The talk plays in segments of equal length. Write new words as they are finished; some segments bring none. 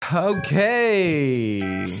Okay.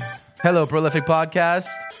 Hello, Prolific Podcast.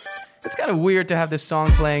 It's kind of weird to have this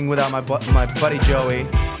song playing without my buddy Joey,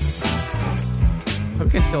 who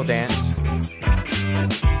can still dance.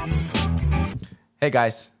 Hey,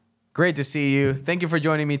 guys. Great to see you. Thank you for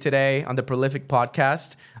joining me today on the Prolific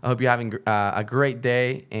Podcast. I hope you're having a great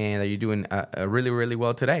day and that you're doing really, really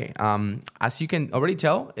well today. As you can already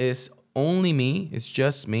tell, it's only me. It's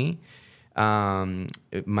just me. My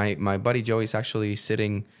buddy Joey is actually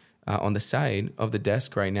sitting on the side of the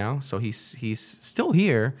desk right now, so he's still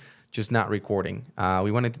here, just not recording.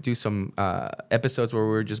 We wanted to do some episodes where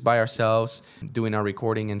we were just by ourselves doing our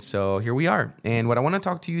recording, and so here we are. And what I want to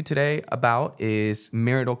talk to you today about is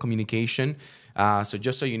marital communication. So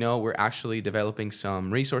just so you know, we're actually developing some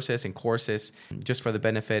resources and courses just for the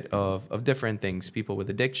benefit of different things, people with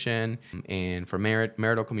addiction, and for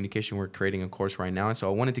marital communication, we're creating a course right now. And so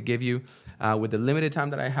I wanted to give you, with the limited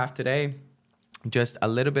time that I have today, just a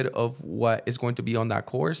little bit of what is going to be on that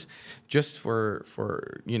course, just for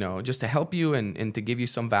just to help you and to give you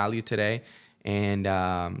some value today. And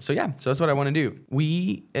so that's what I want to do.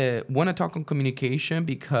 We want to talk on communication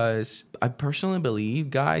because I personally believe,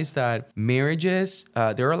 guys, that marriages,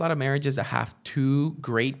 there are a lot of marriages that have two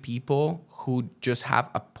great people who just have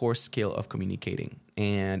a poor skill of communicating.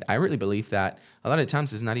 And I really believe that a lot of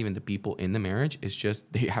times it's not even the people in the marriage, it's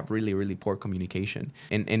just they have really, really poor communication.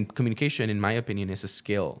 And communication, in my opinion, is a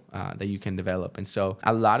skill that you can develop. And so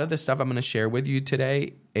a lot of the stuff I'm going to share with you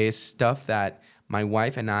today is stuff that my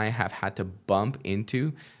wife and I have had to bump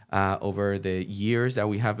into over the years that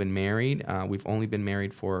we have been married. We've only been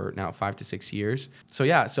married for now 5 to 6 years.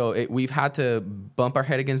 So we've had to bump our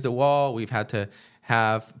head against the wall. We've had to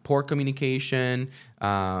have poor communication,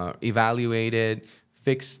 evaluate it,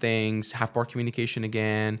 fix things, have poor communication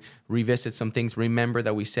again, revisit some things, remember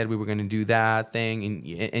that we said we were going to do that thing,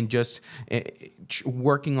 and just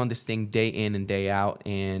working on this thing day in and day out.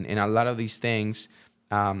 And a lot of these things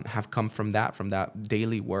have come from that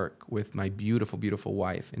daily work with my beautiful, beautiful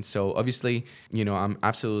wife. And so obviously, I'm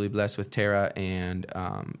absolutely blessed with Tara, and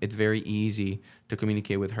it's very easy to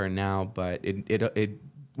communicate with her now, but it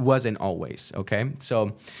wasn't always, okay?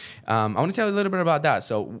 So I want to tell you a little bit about that.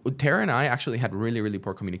 So Tara and I actually had really, really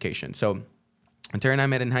poor communication. So when Tara and I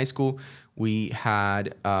met in high school, we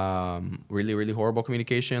had really, really horrible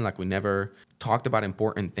communication. Like, we never talked about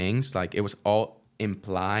important things. Like, it was all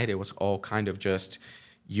implied. It was all kind of just,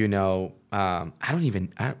 honestly, I don't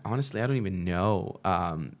even know.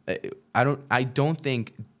 I don't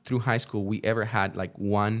think through high school we ever had like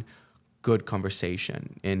one good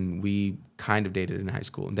conversation, and we kind of dated in high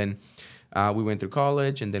school. And then we went through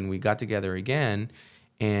college, and then we got together again.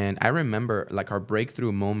 And I remember like our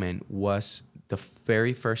breakthrough moment was the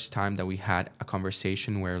very first time that we had a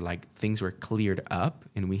conversation where like things were cleared up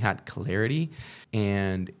and we had clarity,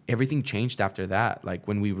 and everything changed after that. Like,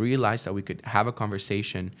 when we realized that we could have a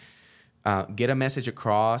conversation, get a message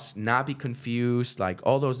across, not be confused, like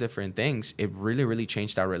all those different things, it really, really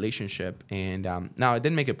changed our relationship. And now it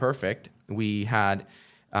didn't make it perfect. We had,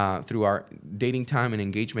 through our dating time and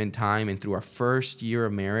engagement time and through our first year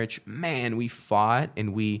of marriage, man, we fought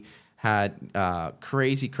and we had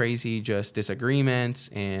crazy just disagreements,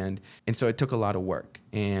 and so it took a lot of work.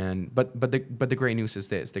 But the great news is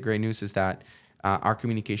this. The great news is that our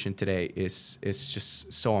communication today is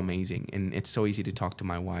just so amazing, and it's so easy to talk to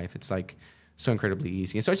my wife. It's like so incredibly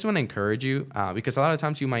easy. And so I just want to encourage you, because a lot of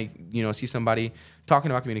times you might see somebody talking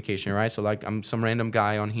about communication, right? So like, I'm some random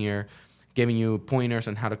guy on here giving you pointers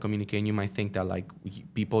on how to communicate, and you might think that like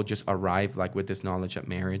people just arrive like with this knowledge of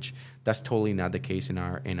marriage. That's totally not the case in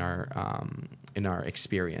our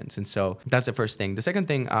experience. And so that's the first thing. The second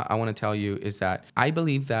thing I want to tell you is that I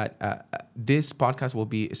believe that this podcast will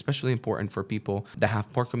be especially important for people that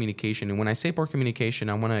have poor communication. And when I say poor communication,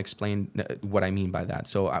 I want to explain what I mean by that.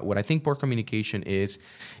 So what I think poor communication is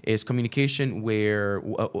communication where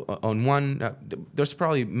there's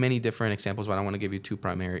probably many different examples, but I want to give you two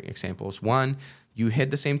primary examples. One, you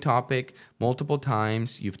hit the same topic multiple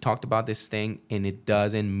times. You've talked about this thing and it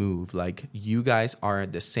doesn't move. Like, you guys are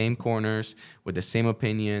at the same corners with the same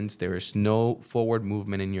opinions. There is no forward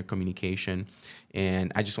movement in your communication.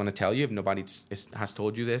 And I just want to tell you, if nobody has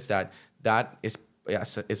told you this, that is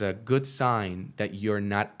a good sign that you're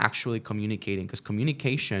not actually communicating, because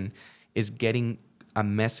communication is getting a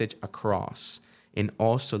message across and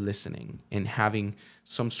also listening and having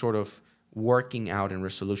some sort of working out and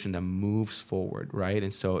resolution that moves forward, right?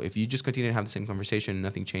 And so if you just continue to have the same conversation and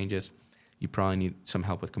nothing changes, you probably need some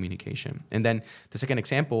help with communication. And then the second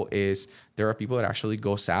example is there are people that actually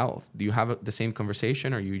go south. Do you have the same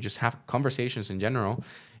conversation, or you just have conversations in general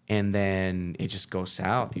and then it just goes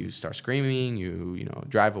south. You start screaming, you know,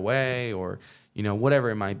 drive away, or, you know, whatever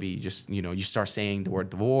it might be. Just, you know, you start saying the word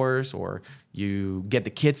divorce, or you get the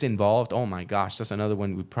kids involved. Oh my gosh, that's another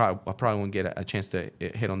one. I probably won't get a chance to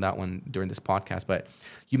hit on that one during this podcast, but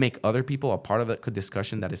you make other people a part of the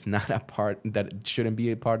discussion that is not a part, that shouldn't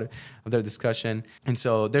be a part of their discussion. And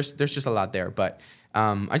so there's just a lot there, but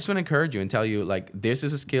I just want to encourage you and tell you, like, this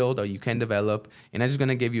is a skill that you can develop. And I'm just going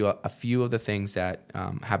to give you a few of the things that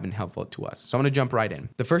have been helpful to us. So I'm going to jump right in.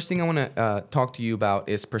 The first thing I want to talk to you about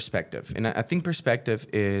is perspective. And I think perspective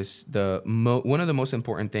is one of the most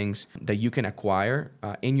important things that you can acquire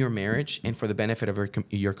in your marriage and for the benefit of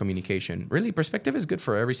your communication. Really, perspective is good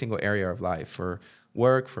for every single area of life, for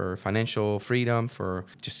work, for financial freedom, for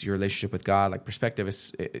just your relationship with God. Like, perspective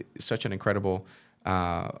is such an incredible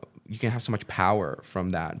you can have so much power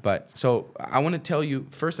from that. But so I want to tell you,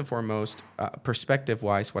 first and foremost,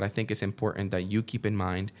 perspective-wise, what I think is important that you keep in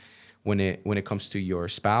mind when it comes to your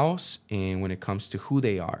spouse and when it comes to who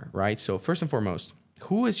they are, right? So first and foremost,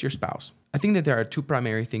 who is your spouse? I think that there are two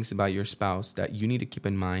primary things about your spouse that you need to keep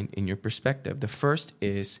in mind in your perspective. The first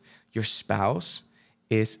is your spouse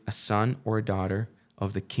is a son or a daughter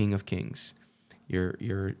of the King of Kings.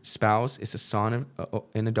 Your spouse is a son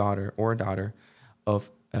and a daughter of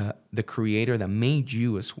the Creator that made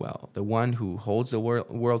you as well, the one who holds the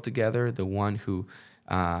world together, the one who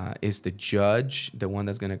is the judge, the one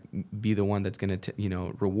that's going to be the one that's going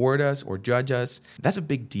to reward us or judge us. That's a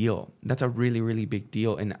big deal. That's a really, really big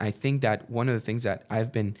deal. And I think that one of the things that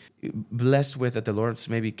I've been blessed with, that the Lord's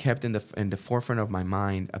maybe kept in the forefront of my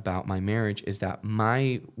mind about my marriage, is that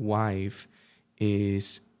my wife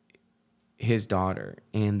is his daughter,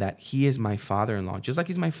 and that he is my father-in-law. Just like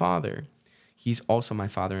he's my father, he's also my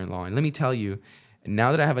father-in-law. And let me tell you, now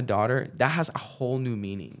that I have a daughter, that has a whole new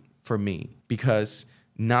meaning for me, because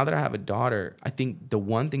now that I have a daughter, I think the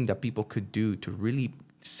one thing that people could do to really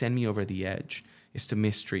send me over the edge is to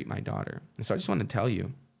mistreat my daughter. And so I just want to tell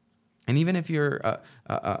you, and even if you're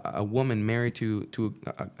a woman married to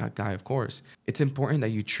a guy, of course, it's important that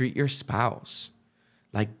you treat your spouse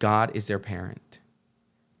like God is their parent,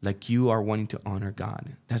 like you are wanting to honor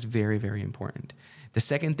God. That's very, very important. The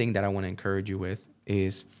second thing that I want to encourage you with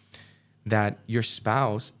is that your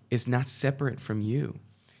spouse is not separate from you.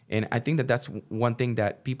 And I think that that's one thing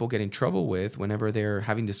that people get in trouble with whenever they're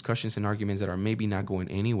having discussions and arguments that are maybe not going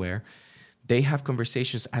anywhere. They have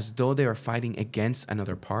conversations as though they are fighting against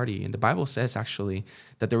another party. And the Bible says, actually,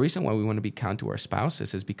 that the reason why we want to be kind to our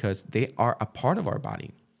spouses is because they are a part of our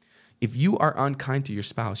body. If you are unkind to your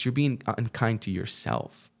spouse, you're being unkind to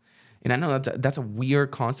yourself. And I know that's a weird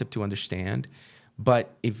concept to understand,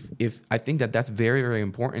 but if I think that that's very, very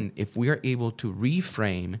important, if we are able to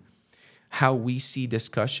reframe how we see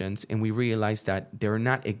discussions and we realize that they're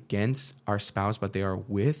not against our spouse, but they are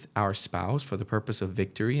with our spouse for the purpose of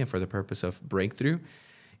victory and for the purpose of breakthrough,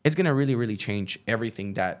 it's going to really, really change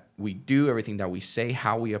everything that we do, everything that we say,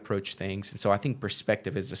 how we approach things. And so I think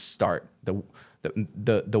perspective is the start.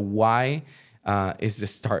 The why is the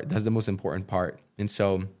start. That's the most important part. And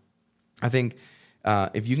so I think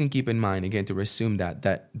if you can keep in mind, again, to resume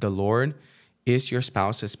that the Lord is your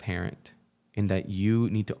spouse's parent, and that you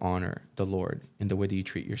need to honor the Lord in the way that you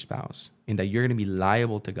treat your spouse, and that you're going to be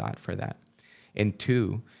liable to God for that. And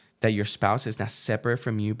two, that your spouse is not separate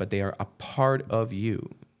from you, but they are a part of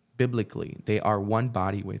you. Biblically, they are one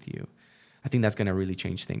body with you. I think that's going to really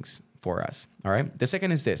change things for us. All right. The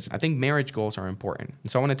second is this. I think marriage goals are important.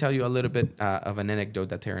 And so I want to tell you a little bit of an anecdote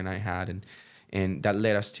that Tara and I had, and that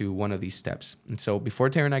led us to one of these steps. And so before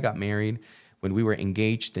Tara and I got married, when we were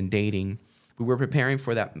engaged and dating, we were preparing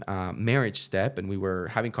for that marriage step, and we were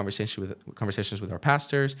having conversations with our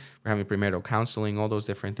pastors. We're having premarital counseling, all those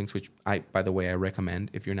different things, which by the way, I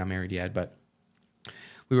recommend if you're not married yet. But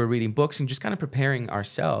we were reading books and just kind of preparing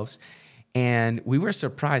ourselves. And we were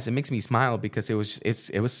surprised. It makes me smile because it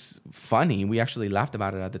was funny. We actually laughed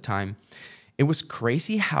about it at the time. It was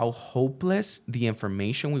crazy how hopeless the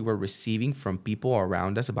information we were receiving from people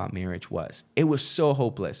around us about marriage was. It was so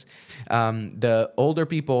hopeless. The older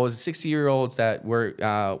people, 60-year-olds that were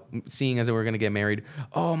seeing as they were going to get married,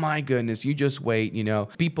 oh my goodness, you just wait.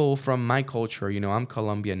 People from my culture, I'm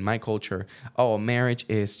Colombian, my culture, oh, marriage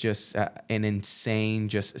is just an insane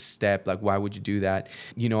just step. Like, why would you do that?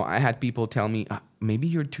 I had people tell me, maybe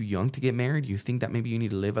you're too young to get married. You think that maybe you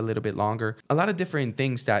need to live a little bit longer. A lot of different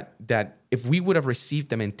things that if we would have received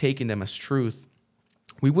them and taken them as truth,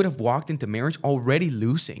 we would have walked into marriage already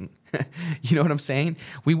losing. You know what I'm saying?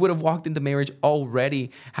 We would have walked into marriage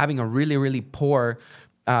already having a really, really poor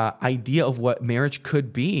idea of what marriage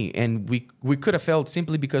could be. And we could have failed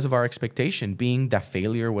simply because of our expectation, being that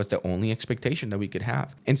failure was the only expectation that we could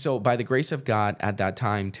have. And so by the grace of God at that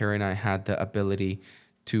time, Terry and I had the ability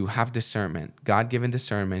to have discernment, God-given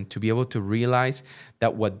discernment, to be able to realize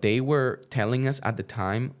that what they were telling us at the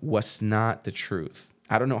time was not the truth.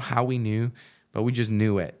 I don't know how we knew, but we just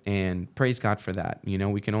knew it. And praise God for that. You know,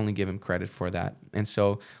 we can only give him credit for that. And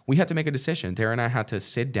so we had to make a decision. Terry and I had to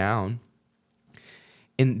sit down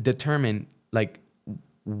and determine, like,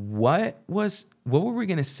 what were we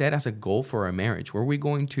going to set as a goal for our marriage? Were we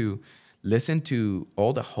going to listen to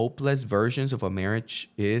all the hopeless versions of what marriage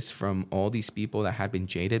is from all these people that had been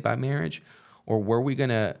jaded by marriage? Or were we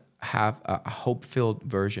going to have a hope-filled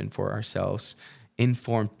version for ourselves,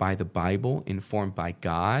 informed by the Bible, informed by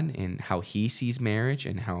God and how he sees marriage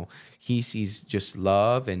and how he sees just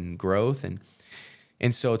love and growth?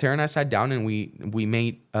 And so Tara and I sat down and we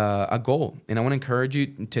made a goal. And I want to encourage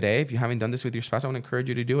you today, if you haven't done this with your spouse, I want to encourage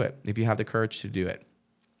you to do it. If you have the courage to do it,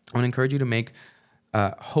 I want to encourage you to make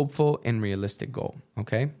a hopeful and realistic goal,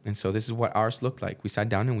 okay? And so this is what ours looked like. We sat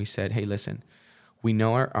down and we said, hey, listen, we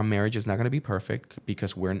know our marriage is not going to be perfect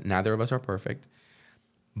because neither of us are perfect,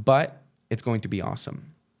 but it's going to be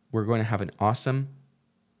awesome. We're going to have an awesome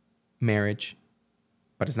marriage,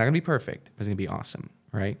 but it's not going to be perfect, but it's going to be awesome,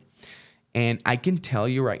 right? And I can tell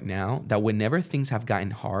you right now that whenever things have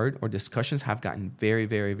gotten hard or discussions have gotten very,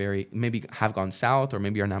 very, very, maybe have gone south or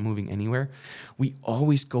maybe are not moving anywhere, we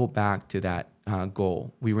always go back to that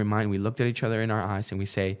goal. We looked at each other in our eyes and we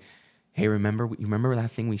say, hey, remember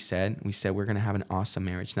that thing we said? We said we're going to have an awesome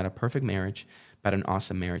marriage, not a perfect marriage, but an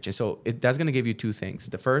awesome marriage. And so that's going to give you two things.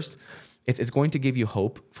 The first, it's going to give you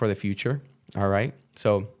hope for the future, all right?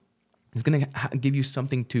 So it's going to give you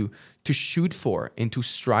something to shoot for and to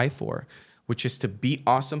strive for, which is to be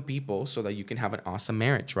awesome people so that you can have an awesome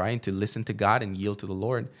marriage, right? And to listen to God and yield to the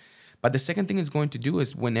Lord. But the second thing it's going to do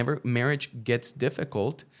is whenever marriage gets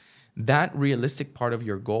difficult, that realistic part of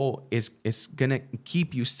your goal is going to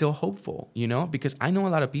keep you still hopeful, you know? Because I know a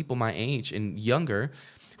lot of people my age and younger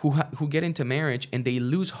who get into marriage and they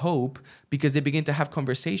lose hope because they begin to have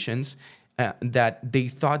conversations that they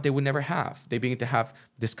thought they would never have. They begin to have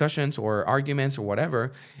discussions or arguments or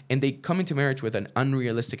whatever, and they come into marriage with an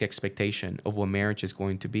unrealistic expectation of what marriage is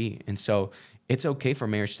going to be. And so it's okay for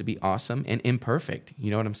marriage to be awesome and imperfect. You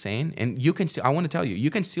know what I'm saying? And I want to tell you, you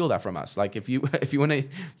can steal that from us. Like if you want to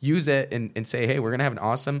use it and say, hey, we're going to have an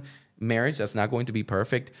awesome marriage that's not going to be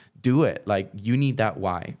perfect, do it. Like you need that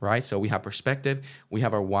why, right? So we have perspective, we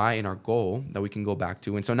have our why and our goal that we can go back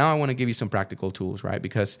to. And so now I want to give you some practical tools, right?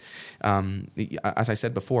 Because as I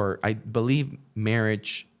said before, I believe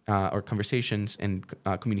marriage or conversations and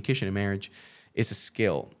communication in marriage is a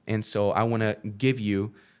skill. And so I want to give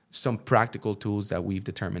you some practical tools that we've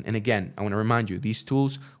determined. And again, I want to remind you, these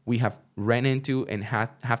tools we have ran into and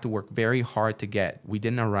have to work very hard to get. We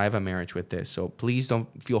didn't arrive at marriage with this. So please don't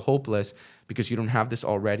feel hopeless because you don't have this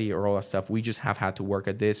already or all that stuff. We just have had to work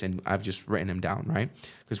at this, and I've just written them down, right?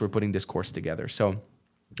 Because we're putting this course together. So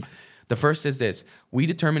the first is this. We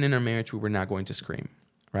determined in our marriage we were not going to scream,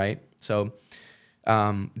 right? So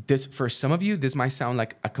this, for some of you, this might sound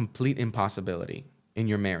like a complete impossibility in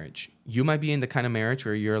your marriage. You might be in the kind of marriage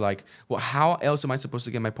where you're like, well, how else am I supposed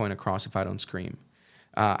to get my point across if I don't scream?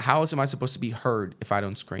 How else am I supposed to be heard if I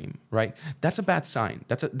don't scream, right? That's a bad sign.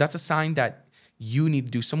 That's a sign that you need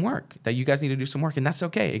to do some work, that you guys need to do some work, and that's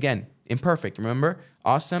okay. Again, imperfect. Remember,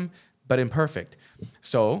 awesome, but imperfect.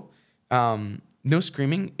 So no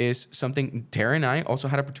screaming is something. Tara and I also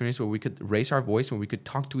had opportunities where we could raise our voice, where we could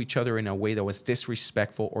talk to each other in a way that was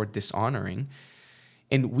disrespectful or dishonoring.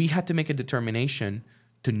 And we had to make a determination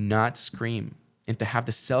to not scream and to have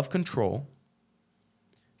the self-control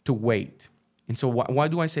to wait. And so why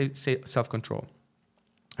do I say self-control?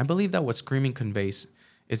 I believe that what screaming conveys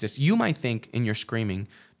is this. You might think in your screaming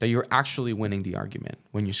that you're actually winning the argument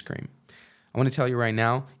when you scream. I want to tell you right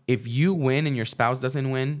now, if you win and your spouse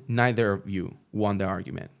doesn't win, neither of you won the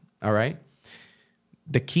argument, all right?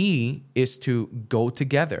 The key is to go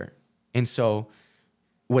together. And so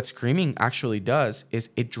what screaming actually does is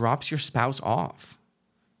it drops your spouse off.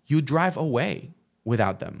 You drive away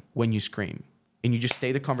without them when you scream, and you just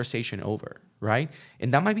stay the conversation over, right?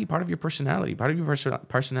 And that might be part of your personality. Part of your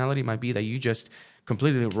personality might be that you just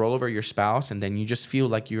completely roll over your spouse, and then you just feel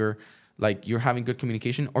like you're having good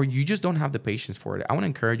communication, or you just don't have the patience for it. I want to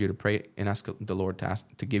encourage you to pray and ask the Lord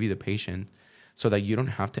to give you the patience so that you don't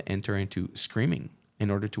have to enter into screaming in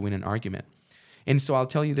order to win an argument. And so I'll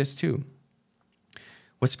tell you this too.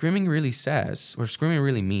 What screaming really says, or screaming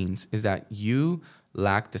really means, is that you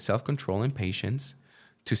lack the self-control and patience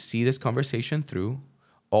to see this conversation through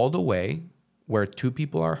all the way where two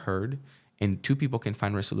people are heard and two people can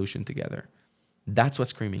find resolution together. That's what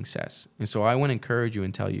screaming says. And so I want to encourage you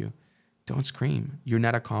and tell you, don't scream. You're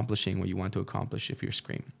not accomplishing what you want to accomplish if you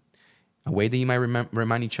scream. A way that you might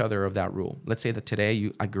remind each other of that rule. Let's say that today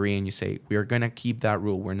you agree and you say, we are going to keep that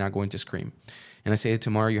rule. We're not going to scream. And let's say that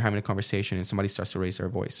tomorrow you're having a conversation and somebody starts to raise their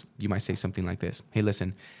voice. You might say something like this. Hey,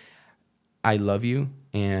 listen, I love you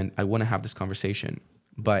and I want to have this conversation,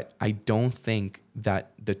 but I don't think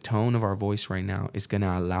that the tone of our voice right now is going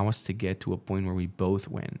to allow us to get to a point where we both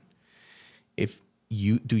win.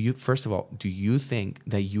 First of all, do you think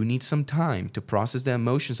that you need some time to process the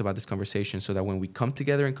emotions about this conversation so that when we come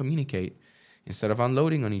together and communicate, instead of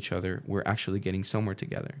unloading on each other, we're actually getting somewhere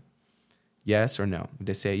together? Yes or no? If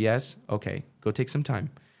they say yes, okay, go take some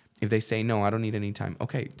time. If they say no, I don't need any time.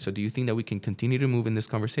 Okay, so do you think that we can continue to move in this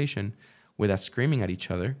conversation without screaming at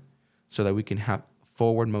each other so that we can have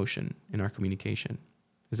forward motion in our communication?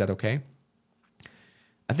 Is that okay?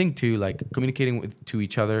 I think too, like communicating to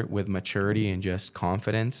each other with maturity and just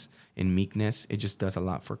confidence and meekness, it just does a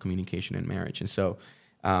lot for communication and marriage. And so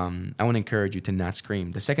I want to encourage you to not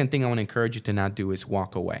scream. The second thing I want to encourage you to not do is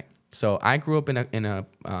walk away. So I grew up in a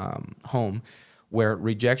home where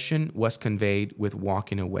rejection was conveyed with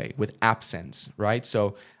walking away, with absence, right?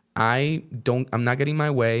 So I'm not getting my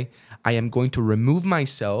way. I am going to remove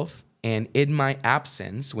myself. And in my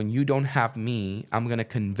absence, when you don't have me, I'm going to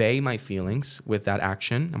convey my feelings with that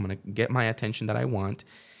action. I'm going to get my attention that I want.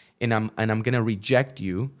 And I'm going to reject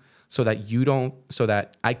you so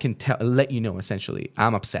that I can let you know, essentially,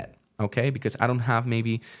 I'm upset. Okay? Because I don't have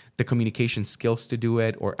maybe the communication skills to do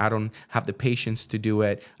it, or I don't have the patience to do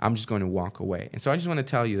it. I'm just going to walk away. And so I just want to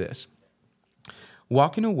tell you this.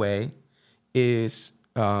 Walking away is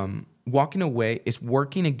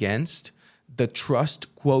working against the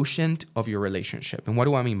trust quotient of your relationship. And what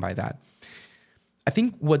do I mean by that? I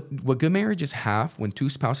think what good marriages have, when two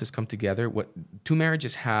spouses come together, what good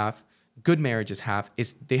marriages have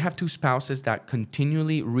is they have two spouses that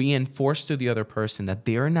continually reinforce to the other person that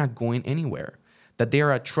they are not going anywhere, that they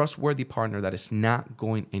are a trustworthy partner that is not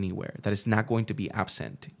going anywhere, that is not going to be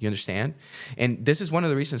absent. You understand? And this is one of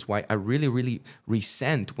the reasons why I really, really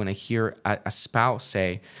resent when I hear a spouse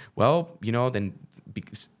say, well, then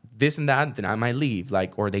because this and that, then I might leave,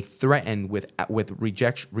 or they threaten with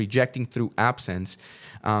rejecting through absence.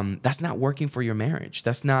 That's not working for your marriage.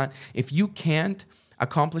 If you can't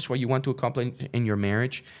accomplish what you want to accomplish in your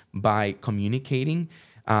marriage by communicating,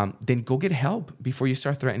 then go get help before you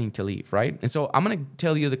start threatening to leave, right? And so I'm going to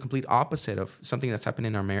tell you the complete opposite of something that's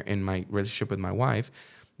happened in my relationship with my wife.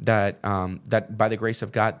 That by the grace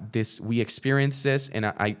of God, we experienced this, and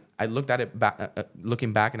I looked at it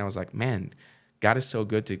looking back, and I was like, man, God is so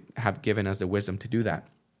good to have given us the wisdom to do that.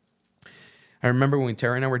 I remember when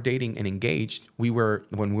Tara and I were dating and engaged, when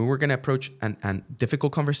we were going to approach a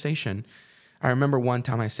difficult conversation, I remember one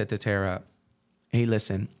time I said to Tara, hey,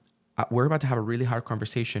 listen, we're about to have a really hard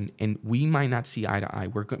conversation, and we might not see eye to eye.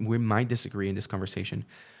 We might disagree in this conversation,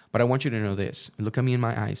 but I want you to know this. Look at me in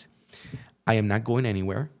my eyes. I am not going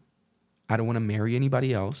anywhere. I don't want to marry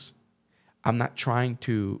anybody else. I'm not trying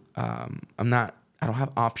to, I don't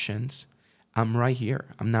have options. I'm right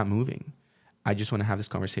here. I'm not moving. I just want to have this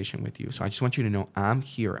conversation with you. So I just want you to know I'm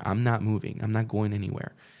here. I'm not moving. I'm not going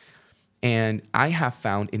anywhere. And I have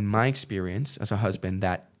found in my experience as a husband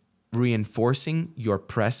that reinforcing your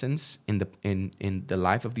presence in the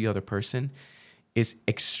life of the other person is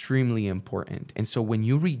extremely important. And so when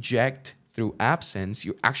you reject through absence,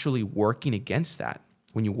 you're actually working against that.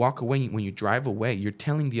 When you walk away, when you drive away, you're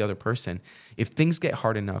telling the other person, if things get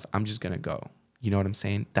hard enough, I'm just going to go. You know what I'm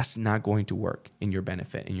saying? That's not going to work in your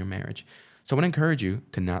benefit, in your marriage. So I want to encourage you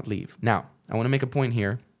to not leave. Now, I want to make a point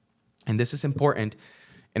here, and this is important,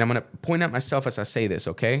 and I'm going to point at myself as I say this,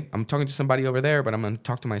 okay? I'm talking to somebody over there, but I'm going to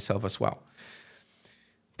talk to myself as well.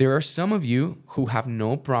 There are some of you who have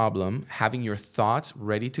no problem having your thoughts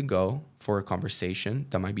ready to go for a conversation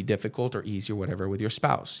that might be difficult or easy or whatever with your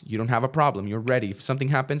spouse. You don't have a problem. You're ready. If something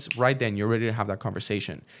happens, right then, you're ready to have that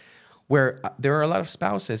conversation. Where there are a lot of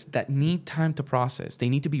spouses that need time to process. They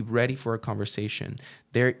need to be ready for a conversation.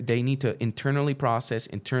 They need to internally process,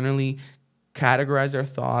 internally categorize their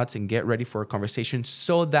thoughts, and get ready for a conversation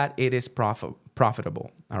so that it is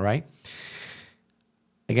profitable, all right?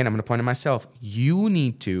 Again, I'm going to point at myself. You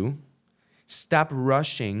need to stop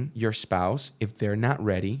rushing your spouse if they're not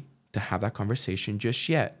ready to have that conversation just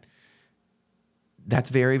yet. That's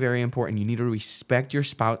very, very important. You need to respect your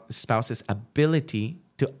spouse's ability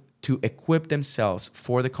to equip themselves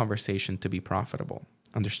for the conversation to be profitable.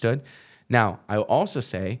 Understood? Now, I'll also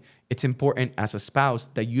say it's important as a spouse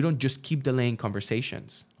that you don't just keep delaying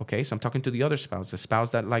conversations. Okay. So I'm talking to the other spouse, the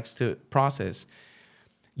spouse that likes to process.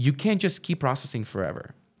 You can't just keep processing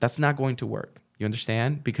forever. That's not going to work. You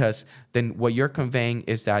understand? Because then what you're conveying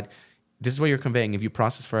is that this is what you're conveying. If you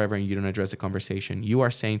process forever and you don't address the conversation, you are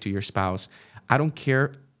saying to your spouse, I don't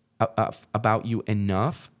care about you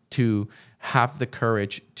enough to have the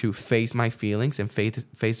courage to face my feelings and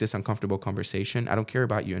face this uncomfortable conversation. I don't care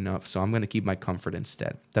about you enough, so I'm going to keep my comfort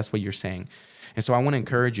instead. That's what you're saying. And so I want to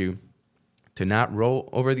encourage you to not roll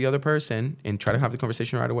over the other person and try to have the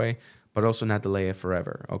conversation right away, but also not delay it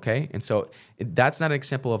forever, okay? And so that's not an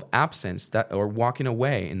example of absence or walking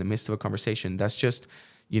away in the midst of a conversation. That's just,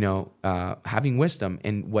 having wisdom.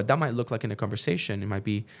 And what that might look like in a conversation, it might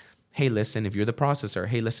be, hey, listen, if you're the processor,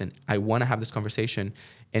 hey, listen, I want to have this conversation.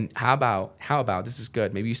 And how about, this is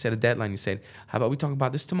good. Maybe you set a deadline. You said, how about we talk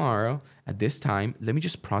about this tomorrow at this time? Let me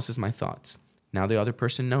just process my thoughts. Now the other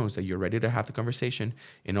person knows that you're ready to have the conversation,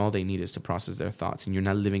 and all they need is to process their thoughts, and you're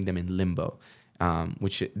not leaving them in limbo,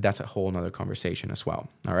 which that's a whole nother conversation as well.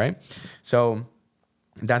 All right. So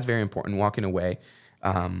that's very important. Walking away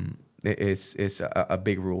is a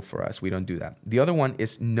big rule for us. We don't do that. The other one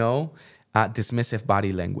is no dismissive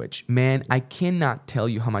body language. Man, I cannot tell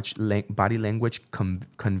you how much body language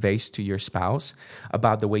conveys to your spouse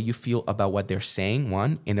about the way you feel about what they're saying,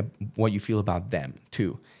 one, and what you feel about them,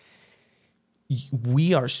 two.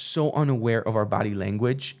 We are so unaware of our body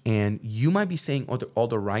language, and you might be saying all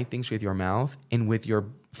the right things with your mouth and with your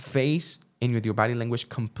face and with your body language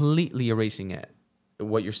completely erasing it,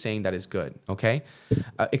 what you're saying that is good, okay?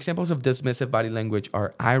 Examples of dismissive body language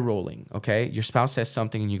are eye rolling, okay? Your spouse says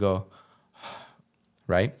something and you go,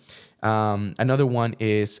 right? Another one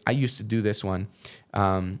is, I used to do this one.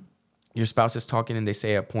 Your spouse is talking and they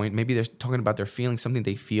say a point, maybe they're talking about their feelings, something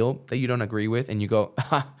they feel that you don't agree with, and you go,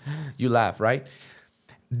 you laugh, right?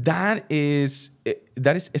 That is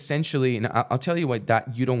essentially, and I'll tell you what,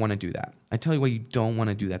 that you don't want to do that. I tell you why you don't want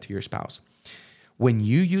to do that to your spouse. When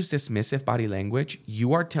you use dismissive body language,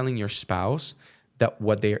 you are telling your spouse that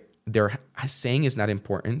what they're saying is not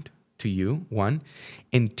important to you, one,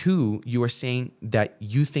 and two, you are saying that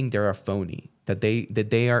you think they're a phony, that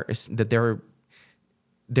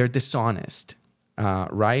they're dishonest,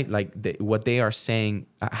 right? Like what they are saying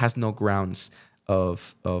has no grounds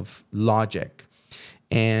of logic.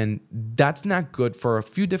 And that's not good for a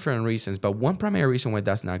few different reasons. But one primary reason why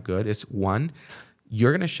that's not good is, one,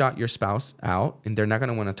 you're going to shut your spouse out and they're not going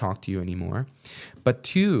to want to talk to you anymore. But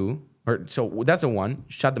two, so that's the one,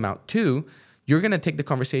 shut them out. Two, you're going to take the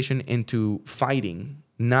conversation into fighting,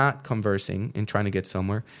 not conversing and trying to get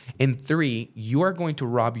somewhere. And three, you are going to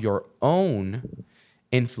rob your own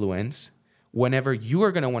influence whenever you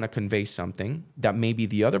are going to want to convey something that maybe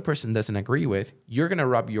the other person doesn't agree with. You're going to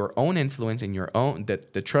rob your own influence and your own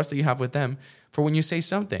the trust that you have with them for when you say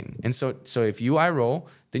something. And so if you eye roll,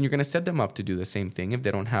 then you're going to set them up to do the same thing if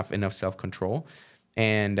they don't have enough self-control.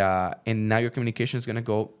 And now your communication is going to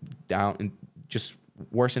go down and just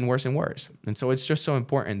worse and worse and worse. And so it's just so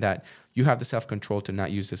important that you have the self-control to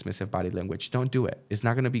not use dismissive body language. Don't do it. It's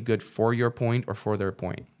not going to be good for your point or for their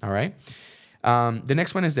point. All right. The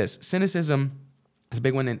next one is this. Cynicism is a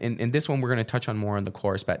big one. And this one we're going to touch on more in the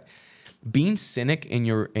course, but being cynic in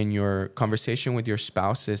your conversation with your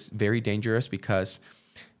spouse is very dangerous, because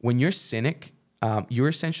when you're cynic, you're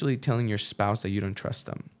essentially telling your spouse that you don't trust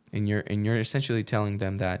them. And you're essentially telling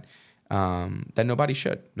them that nobody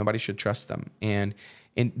should trust them. And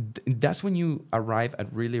that's when you arrive at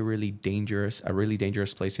a really dangerous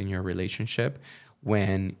place in your relationship,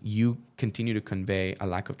 when you continue to convey a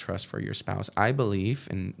lack of trust for your spouse. I believe,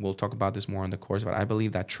 and we'll talk about this more in the course, but I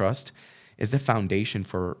believe that trust is the foundation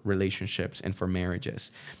for relationships and for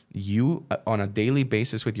marriages. You, on a daily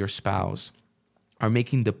basis with your spouse, are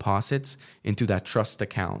making deposits into that trust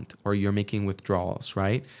account, or you're making withdrawals,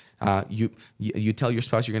 right? You tell your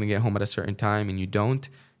spouse you're going to get home at a certain time and you don't,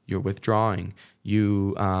 you're withdrawing.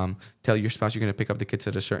 You tell your spouse you're going to pick up the kids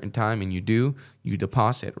at a certain time and you do, you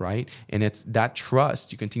deposit, right? And it's that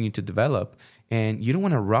trust you continue to develop, and you don't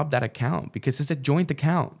want to rob that account because it's a joint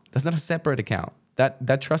account. That's not a separate account.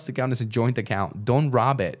 That trust account is a joint account. Don't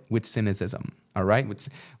rob it with cynicism. All right.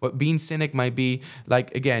 What being cynic might be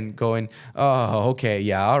like, again, going, oh, okay,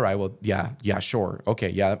 yeah, all right, well, yeah, sure, okay,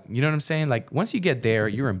 yeah. You know what I'm saying? Like, once you get there,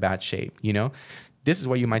 you're in bad shape. You know, this is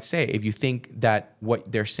what you might say if you think that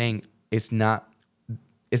what they're saying is not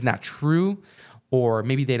true, or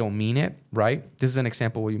maybe they don't mean it. Right. This is an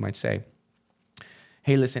example where you might say,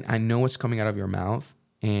 hey, listen, I know what's coming out of your mouth,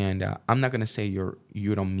 and I'm not going to say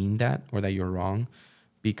you don't mean that or that you're wrong,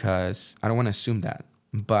 because I don't want to assume that.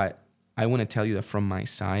 But I want to tell you that from my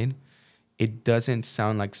side, it doesn't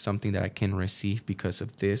sound like something that I can receive because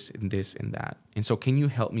of this and this and that. And so can you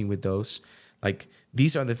help me with those? Like,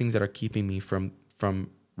 these are the things that are keeping me from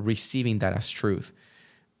receiving that as truth.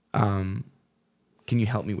 Can you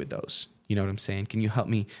help me with those? You know what I'm saying? Can you help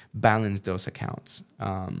me balance those accounts?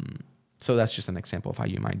 So that's just an example of how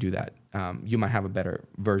you might do that. You might have a better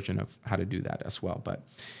version of how to do that as well. But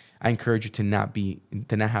I encourage you to not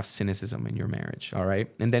have cynicism in your marriage. All right.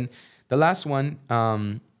 And then the last one,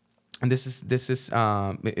 and this is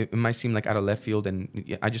it might seem like out of left field,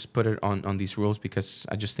 and I just put it on these rules because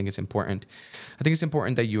I just think it's important. I think it's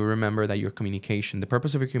important that you remember that your communication, the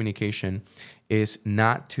purpose of your communication, is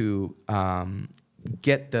not to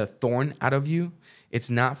get the thorn out of you. It's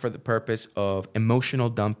not for the purpose of emotional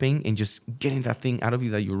dumping and just getting that thing out of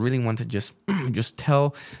you that you really want to just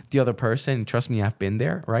tell the other person. And trust me, I've been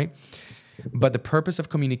there, right? But the purpose of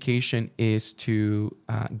communication is to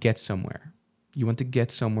get somewhere. You want to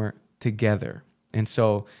get somewhere together. And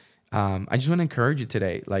so I just want to encourage you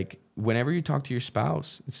today, like whenever you talk to your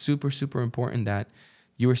spouse, it's super, super important that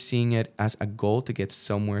you are seeing it as a goal to get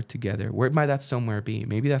somewhere together. Where might that somewhere be?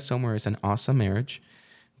 Maybe that somewhere is an awesome marriage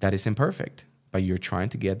that is imperfect, but you're trying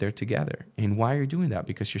to get there together. And why are you doing that?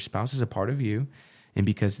 Because your spouse is a part of you, and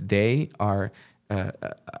because they are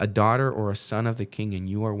a daughter or a son of the King, and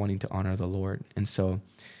you are wanting to honor the Lord. And so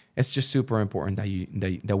it's just super important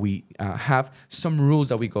that we have some rules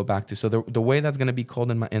that we go back to. So the way that's going to be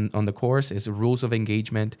called on the course is rules of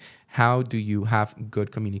engagement. How do you have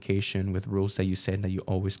good communication with rules that you said that you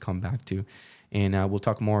always come back to? And we'll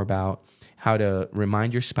talk more about how to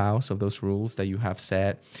remind your spouse of those rules that you have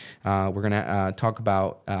set. We're going to talk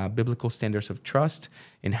about biblical standards of trust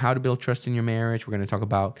and how to build trust in your marriage. We're going to talk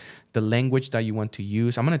about the language that you want to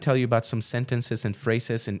use. I'm going to tell you about some sentences and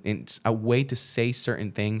phrases and a way to say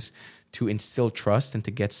certain things to instill trust and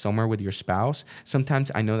to get somewhere with your spouse.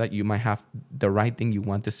 Sometimes I know that you might have the right thing you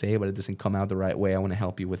want to say, but it doesn't come out the right way. I want to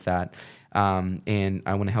help you with that. And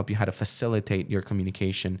I want to help you how to facilitate your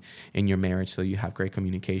communication in your marriage so you have great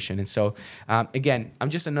communication. And so, again, I'm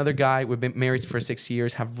just another guy. We've been married for 6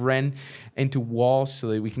 years, have ran into walls so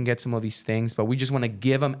that we can get some of these things, but we just want to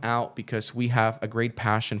give them out because we have a great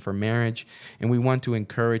passion for marriage, and we want to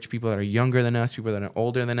encourage people that are younger than us, people that are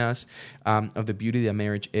older than us, of the beauty that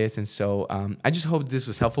marriage is. And so I just hope this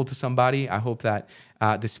was helpful to somebody. I hope that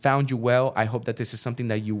this found you well. I hope that this is something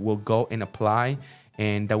that you will go and apply,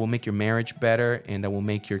 and that will make your marriage better, and that will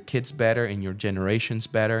make your kids better and your generations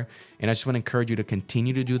better. And I just want to encourage you to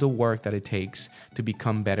continue to do the work that it takes to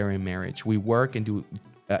become better in marriage. We work and do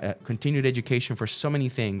continued education for so many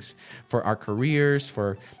things, for our careers,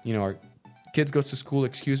 for, our kids goes to school,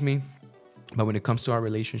 but when it comes to our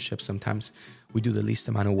relationships, sometimes we do the least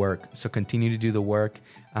amount of work. So continue to do the work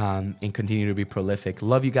and continue to be prolific.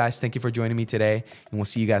 Love you guys. Thank you for joining me today, and we'll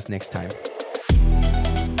see you guys next time.